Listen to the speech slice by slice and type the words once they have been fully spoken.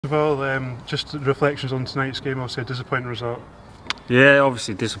of all, just reflections on tonight's game, obviously a disappointing result. Yeah,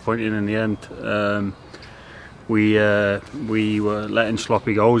 obviously disappointing in the end. We were letting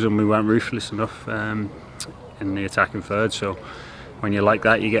sloppy goals and we weren't ruthless enough in the attacking third. So when you're like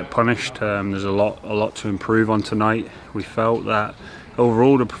that, you get punished. There's a lot to improve on tonight. We felt that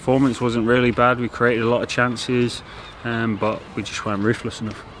overall the performance wasn't really bad. We created a lot of chances, but we just weren't ruthless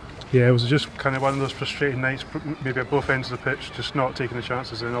enough. Yeah, it was just kind of one of those frustrating nights, maybe at both ends of the pitch, just not taking the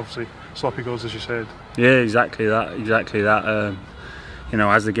chances, and obviously sloppy goals, as you said. Yeah, exactly that. You know,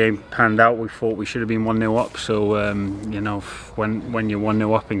 as the game panned out, we thought we should have been 1-0 up. So you know, when you're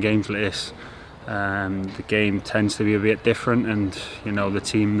 1-0 up in games like this, the game tends to be a bit different, and you know,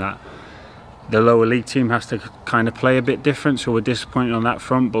 the lower league team has to kind of play a bit different. So we're disappointed on that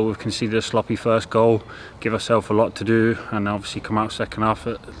front, but we've conceded a sloppy first goal, give ourselves a lot to do, and obviously come out second half.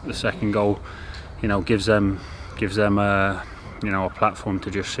 The second goal, you know, gives them a platform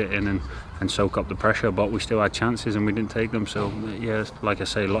to just sit in and soak up the pressure. But we still had chances and we didn't take them. So yeah, like I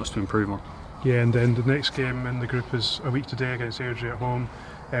say, lots to improve on. Yeah, and then the next game in the group is a week today against Airdrie at home.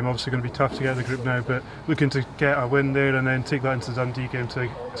 Obviously going to be tough to get out of the group now, but looking to get a win there and then take that into the Dundee game to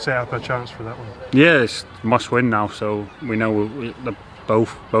set up a chance for that one. Yeah, it's must win now, so we know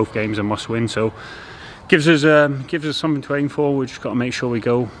both games are must win. So gives us something to aim for. We just got to make sure we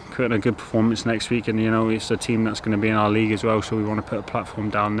go put in a good performance next week, and you know, it's a team that's going to be in our league as well, so we want to put a platform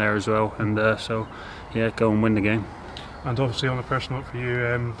down there as well, and so yeah, go and win the game. And obviously on a personal note for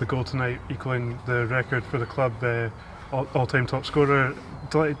you, the goal tonight equalling the record for the club, all-time top scorer.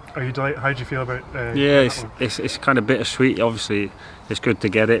 Are you delighted? How do you feel about? Yeah, it's kind of bittersweet. Obviously, it's good to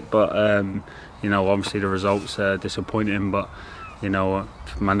get it, but you know, obviously the results are disappointing. But you know,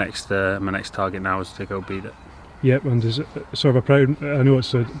 my next target now is to go beat it. Yep, and is sort of a proud. I know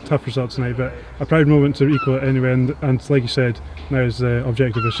it's a tough result tonight, but a proud moment to equal it anyway. And like you said, now the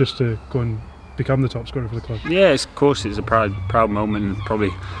objective is just to go and become the top scorer for the club. Yeah, of course, it's a proud moment, and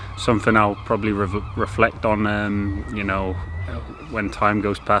probably something I'll probably reflect on. You know, when time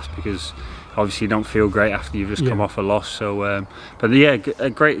goes past, because obviously you don't feel great after you've just come off a loss. So, but yeah, a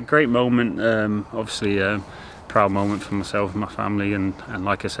great moment. Obviously, proud moment for myself and my family, and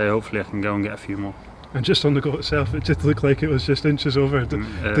like I say, hopefully I can go and get a few more. And just on the goal itself, it just looked like it was just inches over.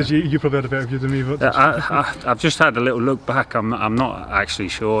 Did you probably had a better view than me? I've just had a little look back. I'm not actually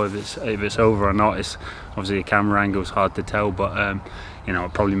sure if it's over or not. It's obviously a camera angle is hard to tell, but you know,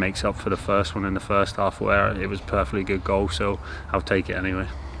 it probably makes up for the first one in the first half where it was a perfectly good goal. So I'll take it anyway.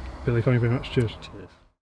 Billy, thank you very much. Cheers. Cheers.